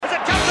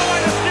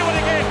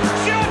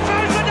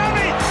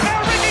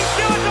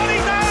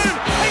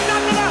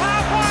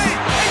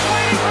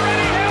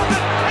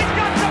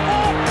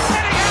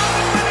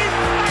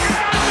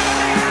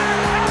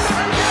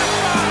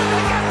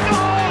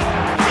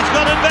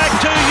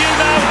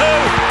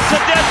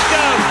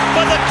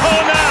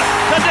corner.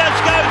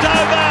 Tedesco's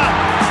over.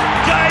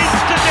 James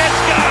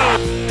Tedesco.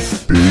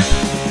 Big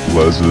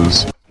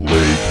Les's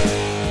League.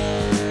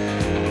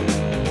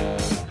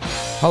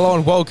 Hello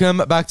and welcome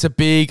back to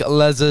Big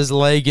Les's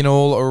League in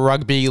all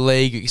rugby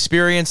league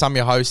experience. I'm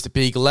your host,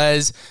 Big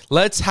Les.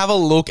 Let's have a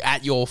look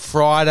at your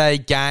Friday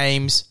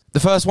games. The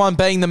first one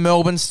being the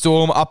Melbourne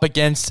Storm up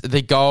against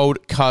the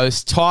Gold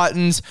Coast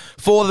Titans.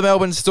 For the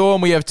Melbourne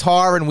Storm, we have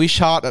Tyron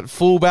Wishart at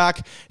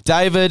fullback,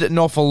 David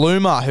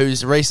Nofaluma,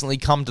 who's recently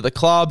come to the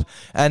club,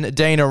 and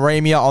Dean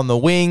Aremia on the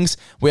wings.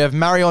 We have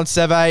Marion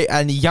Seve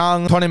and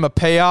young Tony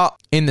Mapia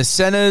in the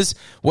centres.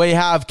 We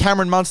have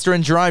Cameron Munster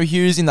and Jerome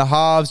Hughes in the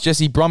halves,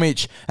 Jesse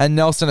Bromwich and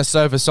Nelson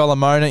Asofa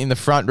Solomona in the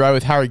front row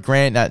with Harry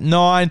Grant at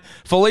 9.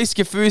 Felice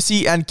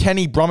Kafusi and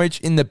Kenny Bromwich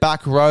in the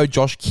back row,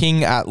 Josh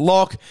King at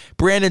lock,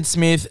 Brandon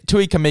Smith,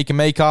 Tui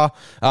Kamika,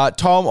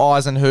 Tom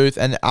Eisenhuth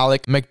and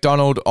Alec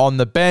McDonald on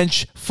the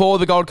bench. For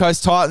the Gold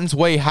Coast Titans,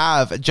 we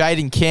have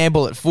Jaden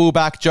Campbell at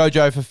fullback,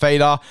 Jojo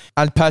Fafita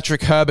and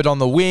Patrick Herbert on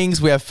the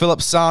wings. We have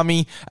Philip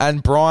Sami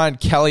and Brian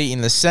Kelly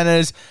in the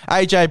centres,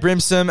 AJ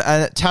Brimson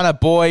and Tanner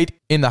Boyd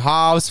in the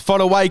halves,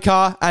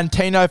 Fodawaker and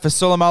Tino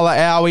Fasulumala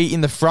Aoi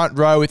in the front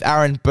row with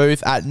Aaron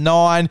Booth at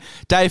 9,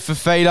 Dave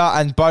Fafita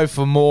and Beau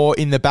Famore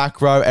in the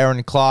back row,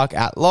 Aaron Clark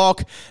at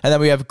lock, and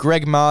then we have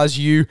Greg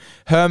Marzu,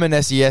 Herman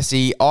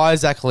Esiesi,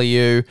 Isaac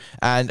Liu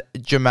and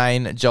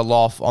Jermaine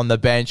Jaloff on the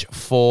bench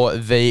for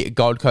the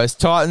Gold Coast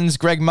Titans.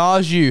 Greg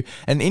Marzu,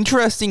 an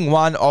interesting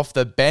one off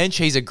the bench.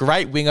 He's a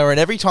great winger and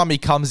every time he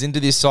comes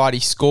into this side he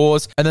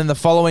scores, and then the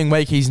following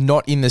week he's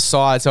not in the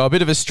side, so a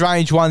bit of a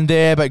strange one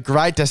there, but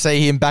great to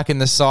see him back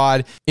in the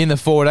side in the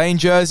 14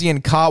 jersey,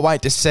 and can't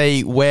wait to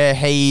see where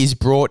he is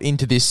brought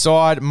into this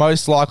side,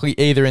 most likely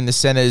either in the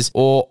centres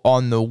or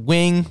on the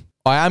wing.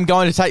 I am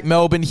going to take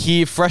Melbourne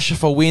here, fresher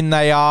for win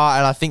they are,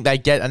 and I think they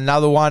get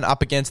another one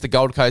up against the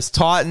Gold Coast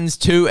Titans.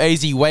 2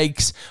 easy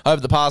weeks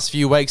over the past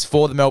few weeks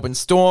for the Melbourne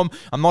Storm.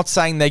 I'm not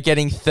saying they're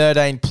getting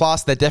 13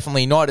 plus, they're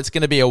definitely not. It's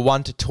going to be a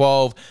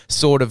 1-12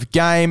 sort of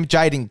game.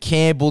 Jaden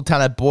Campbell,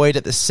 Tanner Boyd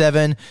at the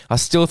 7. I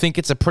still think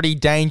it's a pretty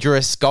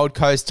dangerous Gold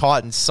Coast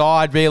Titans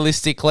side,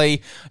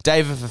 realistically.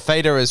 David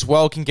Fafita as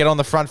well can get on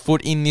the front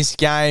foot in this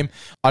game.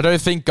 I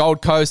don't think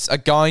Gold Coast are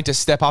going to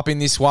step up in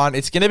this one.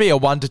 It's going to be a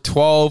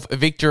 1-12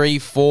 victory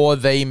for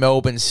the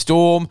Melbourne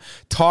Storm.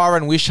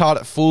 Tyron Wishart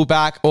at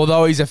fullback,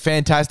 although he's a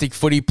fantastic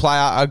footy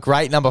player, a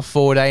great number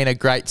 14, a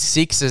great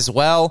 6 as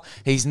well.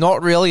 He's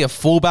not really a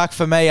fullback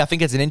for me. I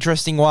think it's an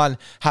interesting one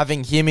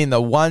having him in the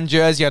 1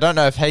 jersey. I don't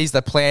know if he's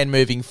the plan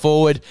moving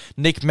forward.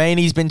 Nick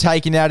Meaney's been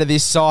taken out of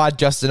this side.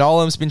 Justin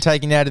Olam's been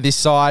taken out of this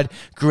side.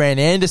 Grant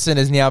Anderson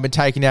has now been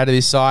taken out of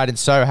this side, and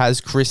so has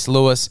Chris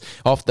Lewis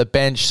off the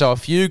bench. So a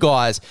few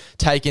guys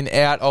taken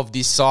out of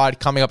this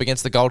side coming up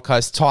against the Gold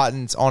Coast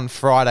Titans on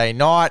Friday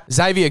night.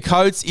 Xavier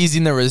Coates is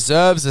in the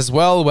reserves as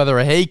well.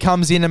 Whether he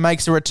comes in and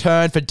makes a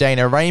return for Dean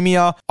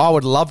Aremia, I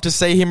would love to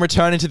see him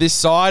return into this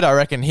side. I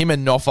reckon him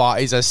and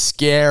Noffa is a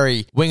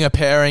scary winger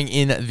pairing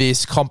in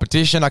this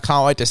competition. I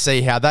can't wait to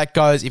see how that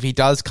goes if he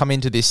does come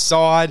into this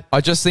side.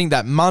 I just think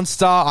that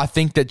Munster, I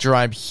think that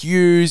Jerome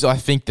Hughes, I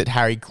think that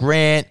Harry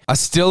Grant are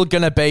still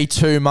going to be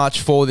too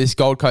much for this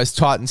Gold Coast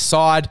Titans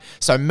side.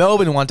 So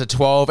Melbourne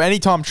 1-12.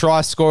 Anytime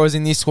try scorers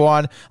in this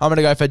one, I'm going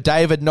to go for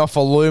David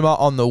Nofaluma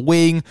on the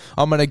wing.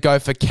 I'm going to go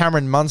for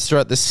Cameron Munster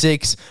at the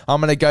 6. I'm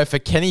going to go for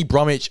Kenny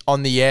Bromwich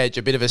on the edge.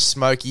 A bit of a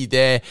smoky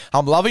there.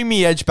 I'm loving my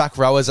edge back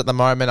rowers at the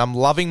moment. I'm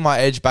loving my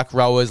edge back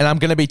rowers, and I'm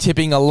going to be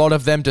tipping a lot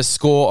of them to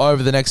score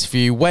over the next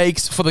few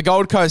weeks. For the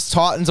Gold Coast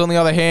Titans, on the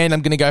other hand,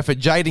 I'm going to go for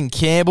Jaden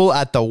Campbell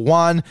at the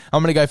 1.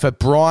 I'm going to go for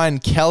Brian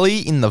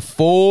Kelly in the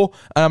 4.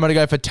 And I'm going to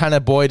go for Tanner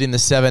Boyd in the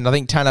 7. I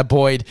think Tanner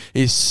Boyd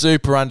is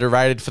super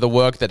underrated for the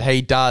work that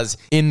he does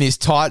in this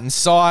Titans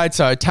side.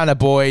 So Tanner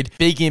Boyd,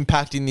 big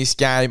impact in this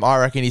game. I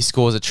reckon he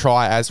scores a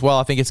try as well.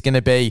 I think it's going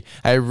to be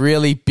a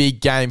really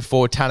big game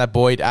for Tanner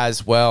Boyd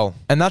as well.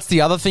 And that's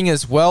the other thing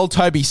as well.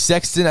 Toby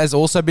Sexton has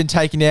also been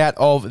taken out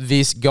of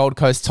this Gold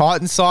Coast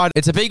Titans side.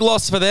 It's a big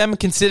loss for them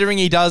considering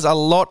he does a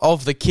lot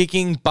of the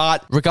kicking,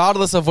 but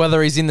regardless of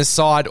whether he's in the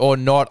side or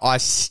not, I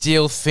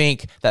still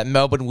think that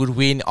Melbourne would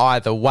win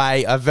either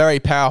way. A very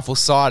powerful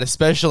side,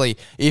 especially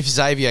if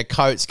Xavier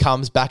Coates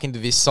comes back into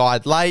this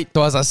side late.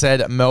 So as I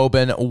said,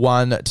 Melbourne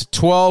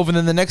 1-12. And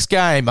then the next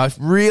game, a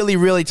really,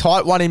 really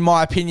tight one in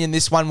my opinion.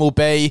 This one will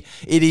be,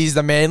 it is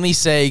the Manly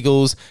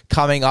Seagulls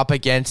coming up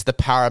against the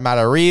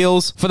Parramatta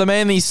Eels. For the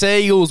Manly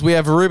Seagulls, we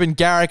have Ruben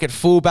Garrick at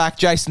fullback,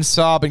 Jason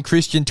Saab and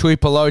Christian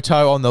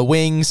Tuipulotu on the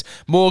wings,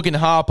 Morgan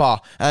Harper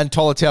and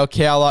Tolatel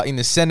Cowler in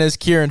the centres,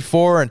 Kieran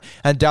Foran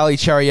and Daly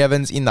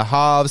Cherry-Evans in the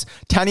halves,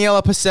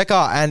 Taniela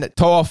Paseka and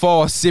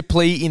Toafoa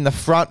Sipley in the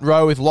front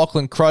row with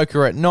Lachlan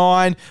Croker at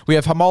 9. We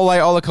have Hamole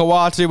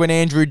Olakawatu and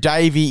Andrew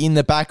Davey in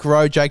the back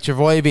row, Jake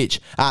Travojevic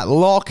at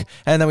lock,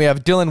 and then we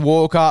have Dylan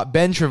Walker,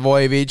 Ben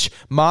Travojevic,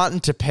 Martin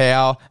Tapau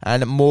Rao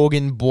and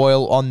Morgan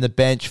Boyle on the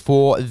bench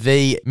for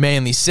the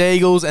Manly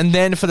Seagulls. And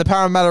then for the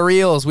Parramatta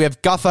Eels, we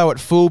have Gutho at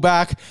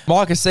fullback,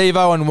 Mike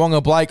Acevo and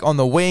Wonga Blake on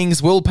the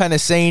wings, Will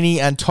Penasini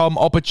and Tom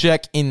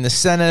Opacek in the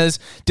centres,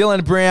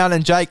 Dylan Brown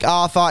and Jake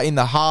Arthur in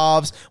the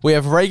halves. We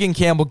have Regan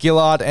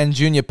Campbell-Gillard and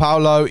Junior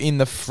Paulo in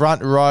the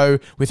front row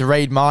with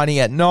Reid Marnie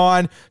at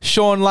 9,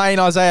 Sean Lane,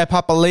 Isaiah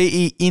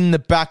Papali'i in the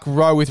back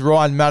row with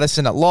Ryan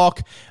Madison at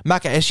lock,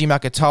 Makaeshi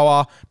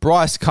Makatoa,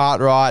 Bryce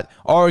Cartwright,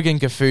 Oregon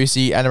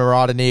Kafusi and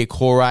Murata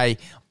Niokore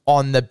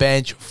on the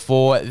bench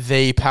for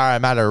the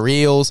Parramatta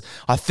Eels.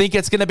 I think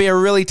it's going to be a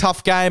really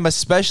tough game,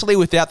 especially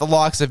without the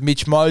likes of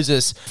Mitch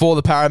Moses for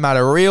the Parramatta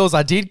Eels.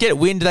 I did get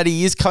wind that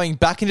he is coming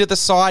back into the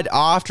side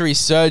after his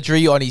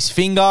surgery on his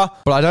finger,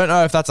 but I don't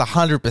know if that's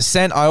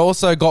 100%. I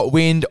also got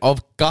wind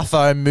of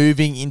Gutho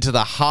moving into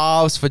the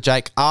halves for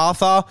Jake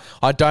Arthur.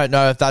 I don't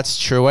know if that's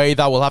true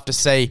either. We'll have to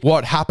see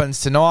what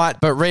happens tonight,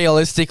 but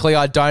realistically,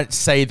 I don't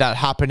see that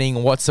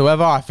happening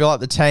whatsoever. I feel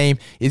like the team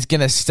is going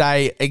to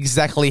stay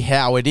exactly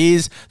how it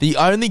is. The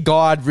only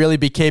guy I'd really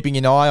be keeping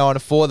an eye on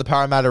for the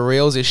Parramatta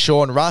Eels is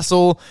Sean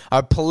Russell,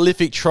 a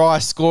prolific try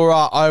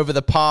scorer over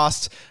the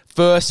past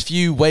first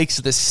few weeks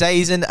of the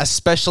season,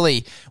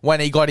 especially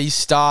when he got his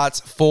starts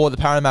for the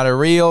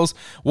Parramatta Eels.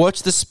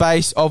 Watch the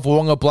space of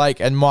Wonga Blake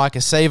and Mike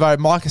Acevo.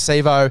 Mike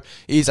Acevo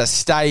is a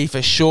stay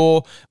for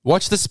sure.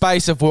 Watch the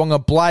space of Wonga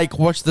Blake.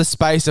 Watch the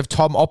space of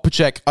Tom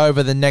Opacek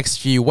over the next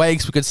few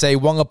weeks. We could see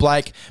Wonga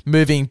Blake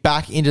moving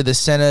back into the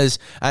centres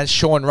and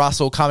Sean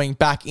Russell coming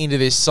back into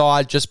this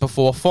side just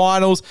before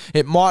finals.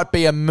 It might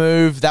be a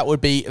move that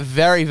would be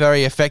very,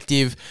 very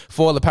effective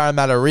for the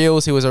Parramatta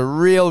Eels. He was a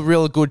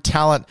real good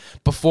talent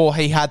before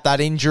he had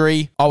that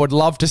injury. I would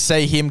love to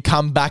see him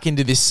come back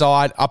into this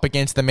side up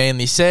against the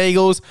Manly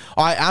Seagulls.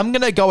 I am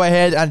going to go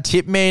ahead and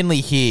tip Manly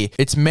here.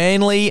 It's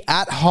Manly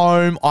at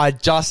home. I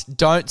just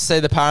don't see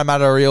the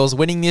Parramatta Eels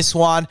winning this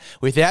one.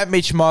 Without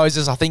Mitch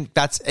Moses, I think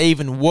that's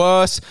even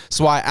worse.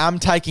 So I am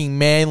taking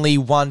Manly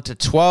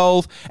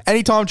 1-12.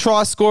 Anytime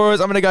try scorers,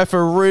 I'm going to go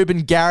for Ruben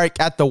Garrick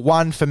at the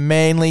 1 for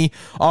Manly.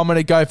 I'm going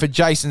to go for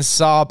Jason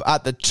Saab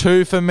at the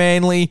 2 for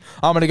Manly.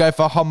 I'm going to go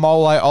for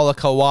Homole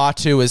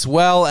Olakau'atu as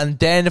well. And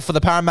then for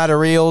the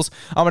Parramatta Eels,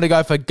 I'm going to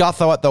go for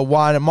Gutho at the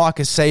 1 and Mike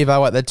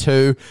Acevo at the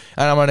 2.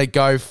 And I'm going to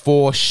go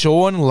for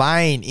Sean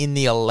Lane in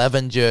the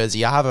 11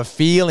 jersey. I have a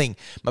feeling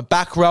my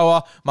back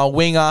rower, my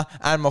winger,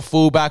 and my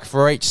fullback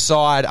for each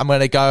side, I'm going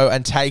to go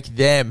and take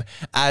them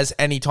as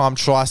anytime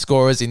try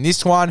scorers in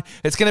this one.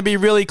 It's going to be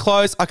really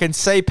close. I can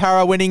see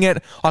Para winning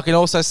it. I can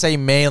also see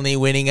Manly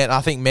winning it.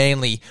 I think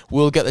Manly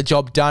will get the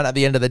job done at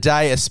the end of the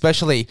day,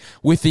 especially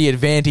with the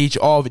advantage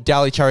of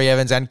Daly Cherry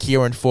Evans and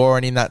Kieran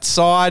Foran in that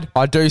side.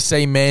 I do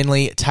see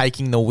Manly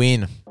taking the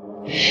win.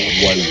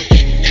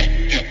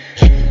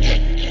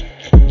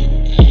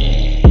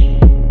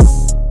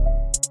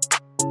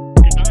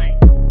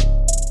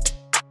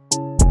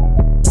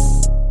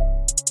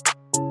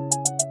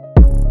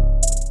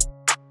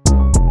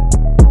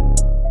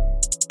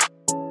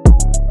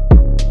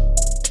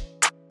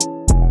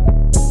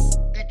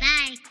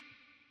 Goodbye.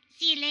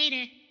 See you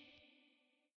later.